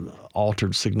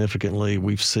altered significantly.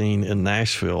 We've seen in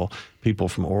Nashville people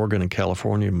from Oregon and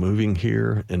California moving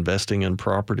here, investing in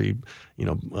property,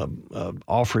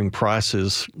 offering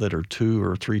prices that are 2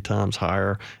 or 3 times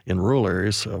higher in rural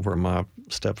areas where my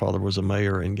stepfather was a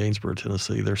mayor in Gainesboro,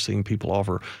 Tennessee. They're seeing people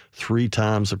offer 3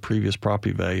 times the previous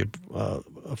property value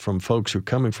from folks who are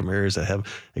coming from areas that have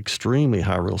extremely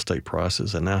high real estate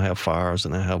prices and now have fires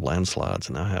and now have landslides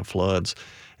and now have floods.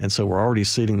 And so we're already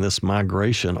seeing this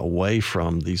migration away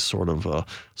from these sort of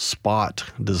spot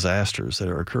disasters that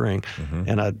are occurring.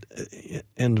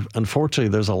 And unfortunately,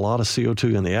 there's a lot of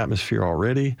CO2 in the atmosphere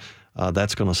already.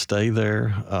 That's going to stay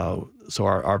there. So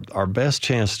our best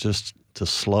chance just to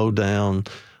slow down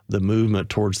the movement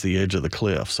towards the edge of the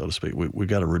cliff, so to speak. We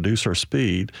got to reduce our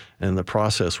speed, and in the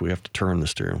process, we have to turn the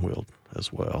steering wheel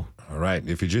as well. All right.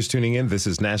 If you're just tuning in, this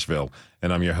is Nashville,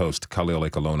 and I'm your host, Khalil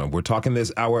Ekalona. We're talking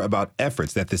this hour about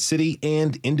efforts that the city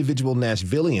and individual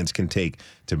Nashvillians can take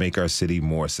to make our city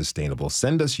more sustainable.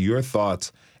 Send us your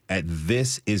thoughts at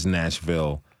This Is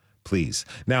Nashville, please.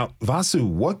 Now, Vasu,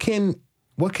 what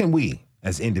can we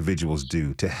as individuals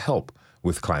do to help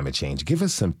with climate change? Give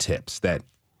us some tips that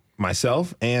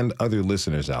myself and other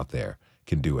listeners out there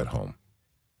can do at home.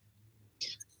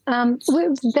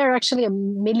 There are actually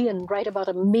about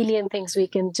a million things we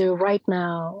can do right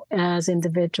now as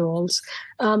individuals.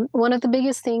 One of the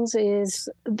biggest things is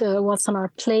what's on our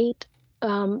plate.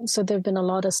 So there have been a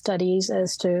lot of studies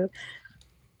as to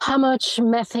how much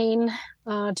methane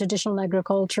traditional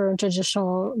agriculture and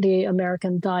the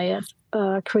American diet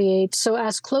create. So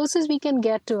as close as we can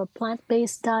get to a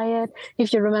plant-based diet,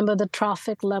 if you remember the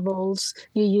trophic levels,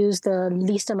 you use the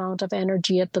least amount of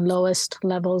energy at the lowest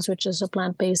levels, which is a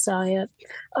plant-based diet.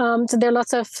 So there are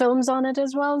lots of films on it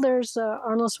as well. There's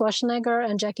Arnold Schwarzenegger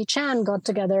and Jackie Chan got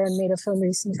together and made a film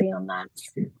recently on that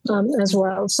as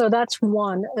well. So that's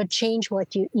one, change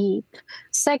what you eat.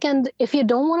 Second, if you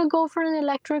don't want to go for an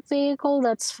electric vehicle,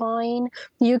 that's fine.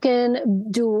 You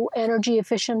can do energy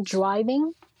efficient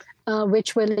driving,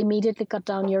 which will immediately cut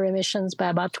down your emissions by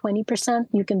about 20%.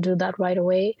 You can do that right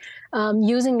away.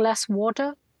 Using less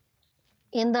water.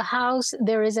 In the house,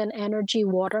 there is an energy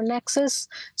water nexus.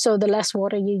 So the less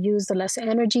water you use, the less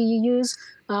energy you use.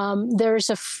 There's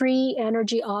a free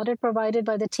energy audit provided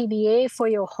by the TVA for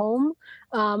your home.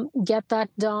 Get that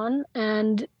done.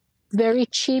 And very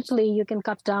cheaply, you can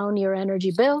cut down your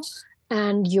energy bill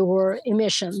and your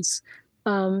emissions.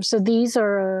 So these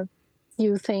are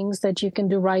few things that you can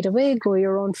do right away. Grow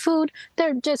your own food.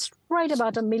 They're just right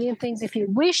about a million things if you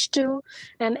wish to.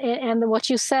 And what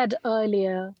you said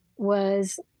earlier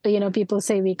was, people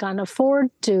say we can't afford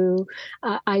to.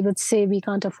 I would say we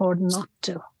can't afford not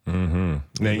to. Mm-hmm.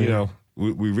 Now,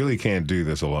 we really can't do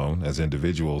this alone as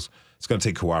individuals. It's going to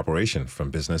take cooperation from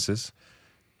businesses,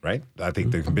 right? I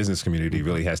think the business community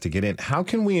really has to get in. How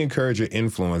can we encourage or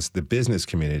influence the business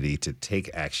community to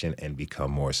take action and become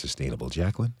more sustainable?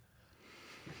 Jacqueline?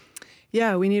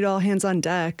 Yeah, we need all hands on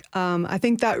deck. I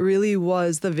think that really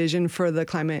was the vision for the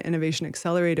Climate Innovation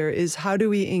Accelerator, is how do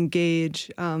we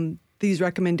engage these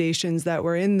recommendations that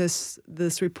were in this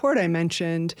report I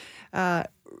mentioned,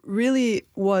 really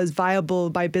was viable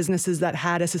by businesses that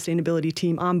had a sustainability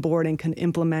team on board and can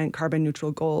implement carbon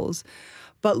neutral goals.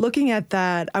 But looking at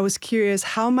that, I was curious,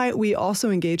 how might we also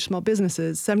engage small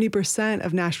businesses? 70%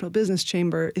 of National Business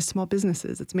Chamber is small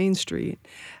businesses. It's Main Street.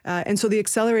 And so the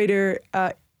accelerator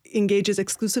engages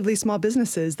exclusively small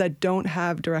businesses that don't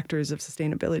have directors of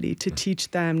sustainability to teach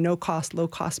them no-cost,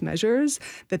 low-cost measures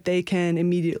that they can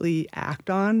immediately act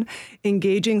on.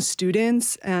 Engaging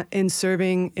students in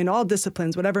serving in all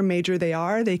disciplines, whatever major they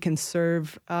are, they can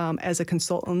serve as a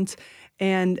consultant.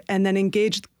 And then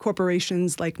engage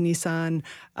corporations like Nissan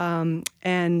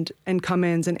and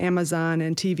Cummins and Amazon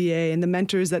and TVA and the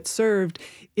mentors that served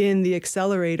in the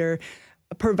accelerator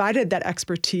provided that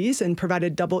expertise and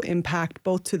provided double impact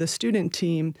both to the student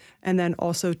team and then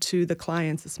also to the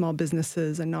clients, the small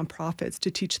businesses and nonprofits,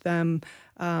 to teach them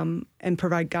and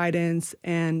provide guidance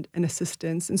and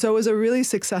assistance. And so it was a really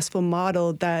successful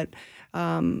model that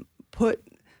put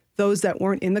those that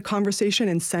weren't in the conversation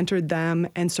and centered them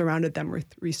and surrounded them with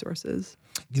resources.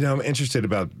 I'm interested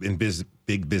in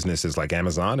big businesses like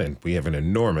Amazon, and we have an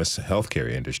enormous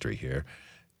healthcare industry here.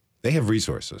 They have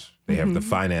resources. They have the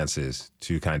finances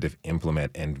to kind of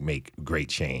implement and make great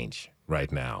change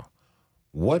right now.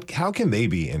 How can they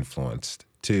be influenced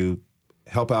to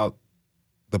help out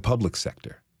the public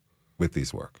sector with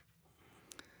these work?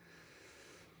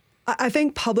 I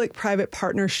think public-private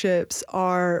partnerships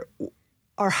are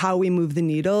how we move the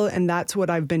needle. And that's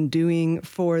what I've been doing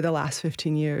for the last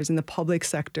 15 years in the public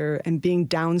sector and being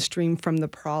downstream from the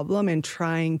problem and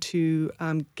trying to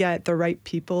get the right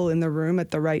people in the room at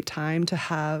the right time to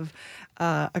have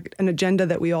an agenda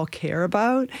that we all care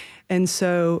about. And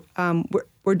so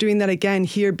we're doing that again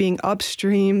here, being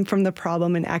upstream from the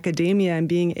problem in academia and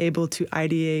being able to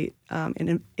ideate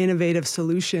innovative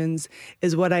solutions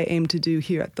is what I aim to do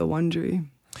here at the Wondery.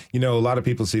 You know, a lot of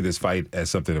people see this fight as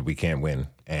something that we can't win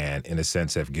and, in a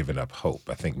sense, have given up hope.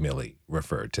 I think Millie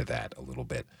referred to that a little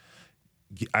bit.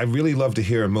 I really love to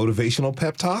hear a motivational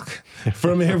pep talk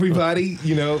from everybody,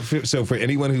 you know. So for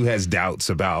anyone who has doubts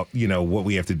about, you know, what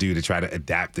we have to do to try to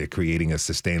adapt to creating a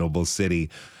sustainable city,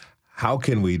 how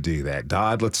can we do that?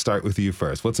 Dodd, let's start with you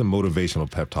first. What's a motivational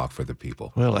pep talk for the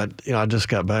people? Well, I just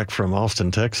got back from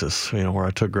Austin, Texas, where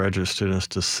I took graduate students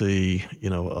to see,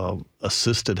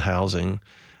 assisted housing,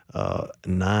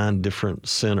 9 different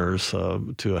centers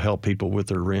to help people with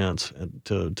their rents, and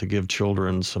to give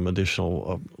children some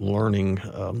additional learning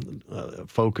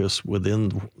focus within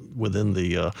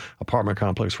the apartment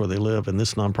complex where they live. And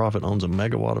this nonprofit owns 1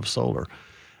 megawatt of solar.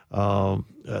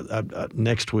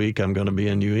 Next week, I'm going to be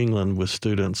in New England with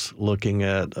students looking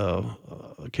at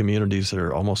communities that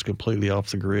are almost completely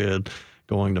off the grid,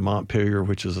 going to Montpelier,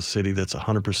 which is a city that's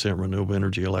 100% renewable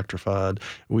energy electrified.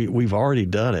 We've already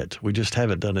done it. We just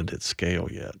haven't done it at scale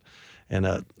yet. And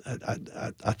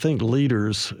I think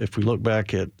leaders, if we look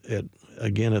back at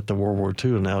the World War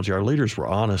II analogy, our leaders were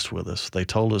honest with us. They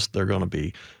told us there are going to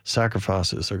be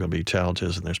sacrifices, there are going to be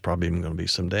challenges, and there's probably even going to be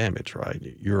some damage, right?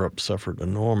 Europe suffered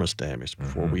enormous damage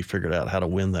before we figured out how to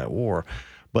win that war.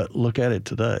 But look at it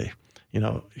today.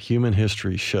 Human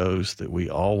history shows that we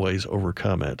always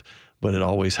overcome it, but it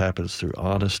always happens through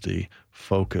honesty,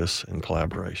 focus, and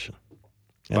collaboration,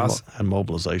 and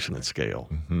mobilization at scale.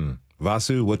 Mm-hmm.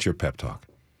 Vasu, what's your pep talk?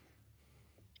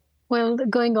 Well,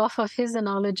 going off of his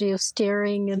analogy of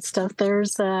steering and stuff,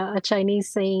 there's a Chinese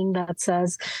saying that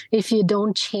says, if you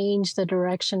don't change the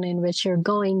direction in which you're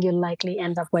going, you'll likely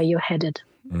end up where you're headed.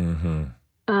 Mm-hmm.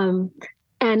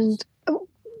 And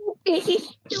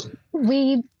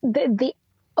the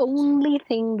only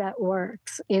thing that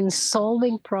works in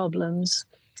solving problems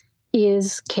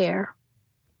is care,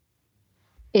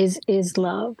 is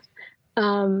love,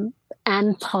 and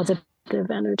positive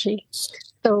energy.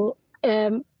 So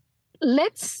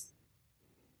let's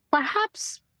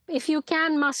perhaps, if you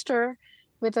can muster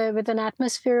with an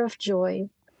atmosphere of joy,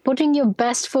 putting your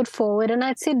best foot forward. And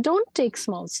I'd say don't take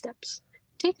small steps,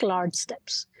 take large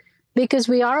steps. Because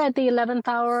we are at the 11th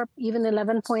hour, even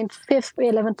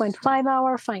 11.5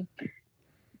 hour, fine.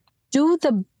 Do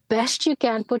the best you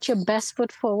can, put your best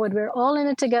foot forward. We're all in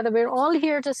it together. We're all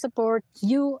here to support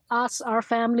you, us, our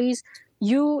families.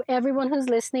 You, everyone who's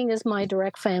listening is my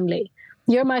direct family.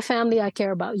 You're my family, I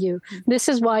care about you. This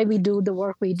is why we do the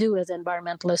work we do as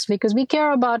environmentalists, because we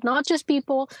care about not just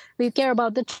people, we care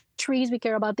about the trees, we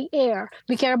care about the air,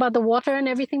 we care about the water and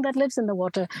everything that lives in the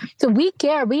water. So we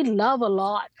care, we love a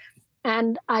lot.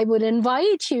 And I would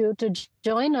invite you to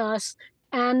join us.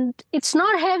 And it's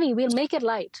not heavy. We'll make it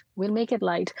light.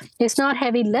 It's not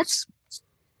heavy. Let's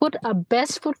put our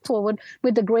best foot forward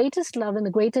with the greatest love and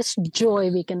the greatest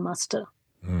joy we can muster.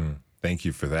 Thank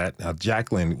you for that. Now,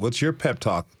 Jacqueline, what's your pep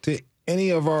talk to any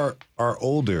of our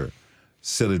older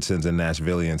citizens and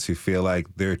Nashvillians who feel like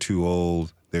they're too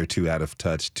old, they're too out of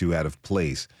touch, too out of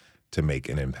place to make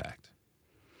an impact?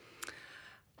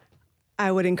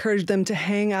 I would encourage them to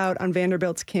hang out on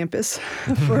Vanderbilt's campus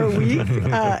for a week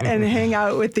and hang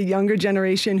out with the younger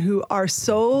generation who are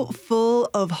so full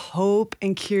of hope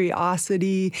and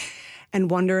curiosity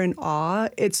and wonder and awe.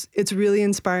 It's really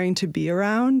inspiring to be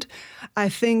around. I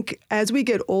think as we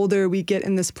get older, we get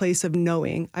in this place of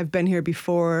knowing. I've been here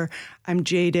before. I'm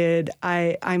jaded.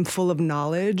 I'm full of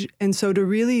knowledge. And so to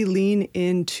really lean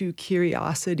into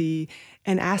curiosity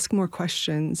and ask more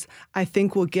questions, I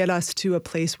think will get us to a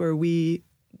place where we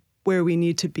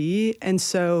need to be. And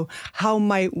so how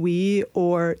might we,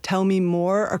 or tell me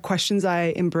more, are questions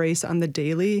I embrace on the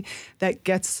daily that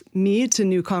gets me to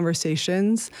new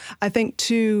conversations. I think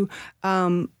too,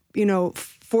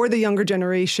 for the younger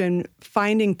generation,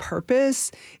 finding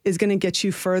purpose is going to get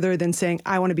you further than saying,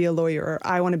 I want to be a lawyer or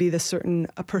I want to be this certain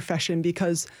profession,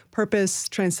 because purpose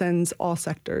transcends all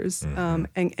sectors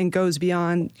and goes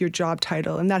beyond your job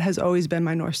title. And that has always been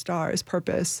my North Star, is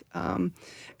purpose. And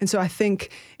so I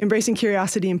think embracing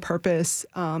curiosity and purpose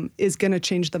is going to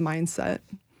change the mindset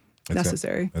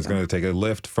necessary. It's going to take a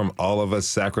lift from all of us,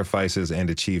 sacrifices and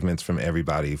achievements from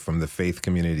everybody, from the faith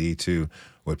community to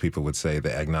what people would say,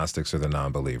 the agnostics or the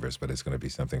non-believers, but it's going to be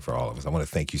something for all of us. I want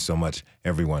to thank you so much,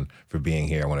 everyone, for being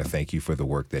here. I want to thank you for the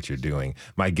work that you're doing.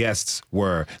 My guests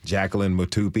were Jacqueline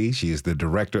Mutupi. She is the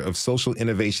Director of Social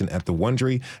Innovation at the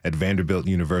Wond'ry at Vanderbilt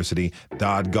University.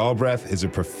 Dodd Galbraith is a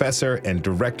professor and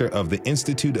director of the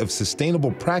Institute of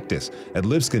Sustainable Practice at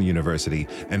Lipscomb University.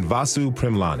 And Vasu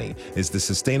Primlani is the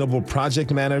Sustainable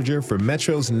Project Manager for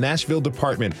Metro's Nashville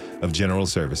Department of General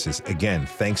Services. Again,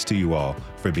 thanks to you all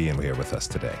for being here with us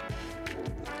today.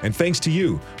 And thanks to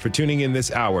you for tuning in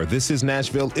this hour. This is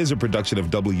Nashville is a production of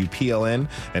WPLN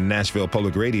and Nashville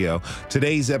Public Radio.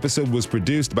 Today's episode was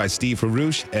produced by Steve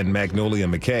Harouche and Magnolia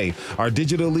McKay. Our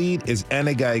digital lead is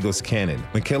Anna Gallegos Cannon.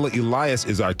 Michaela Elias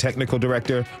is our technical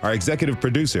director. Our executive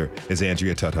producer is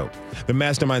Andrea Tudhope. The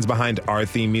masterminds behind our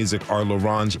theme music are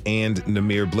Larange and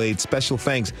Namir Blade. Special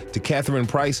thanks to Catherine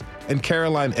Price and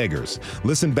Caroline Eggers.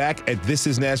 Listen back at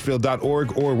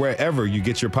thisisnashville.org or wherever you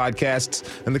get your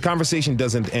podcasts. And the conversation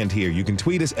doesn't end here. You can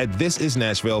tweet us at This Is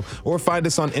Nashville or find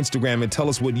us on Instagram and tell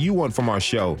us what you want from our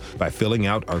show by filling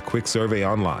out our quick survey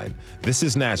online. This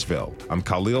is Nashville. I'm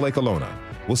Khalil Ekalona.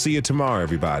 We'll see you tomorrow,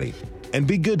 everybody. And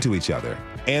be good to each other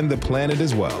and the planet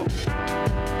as well.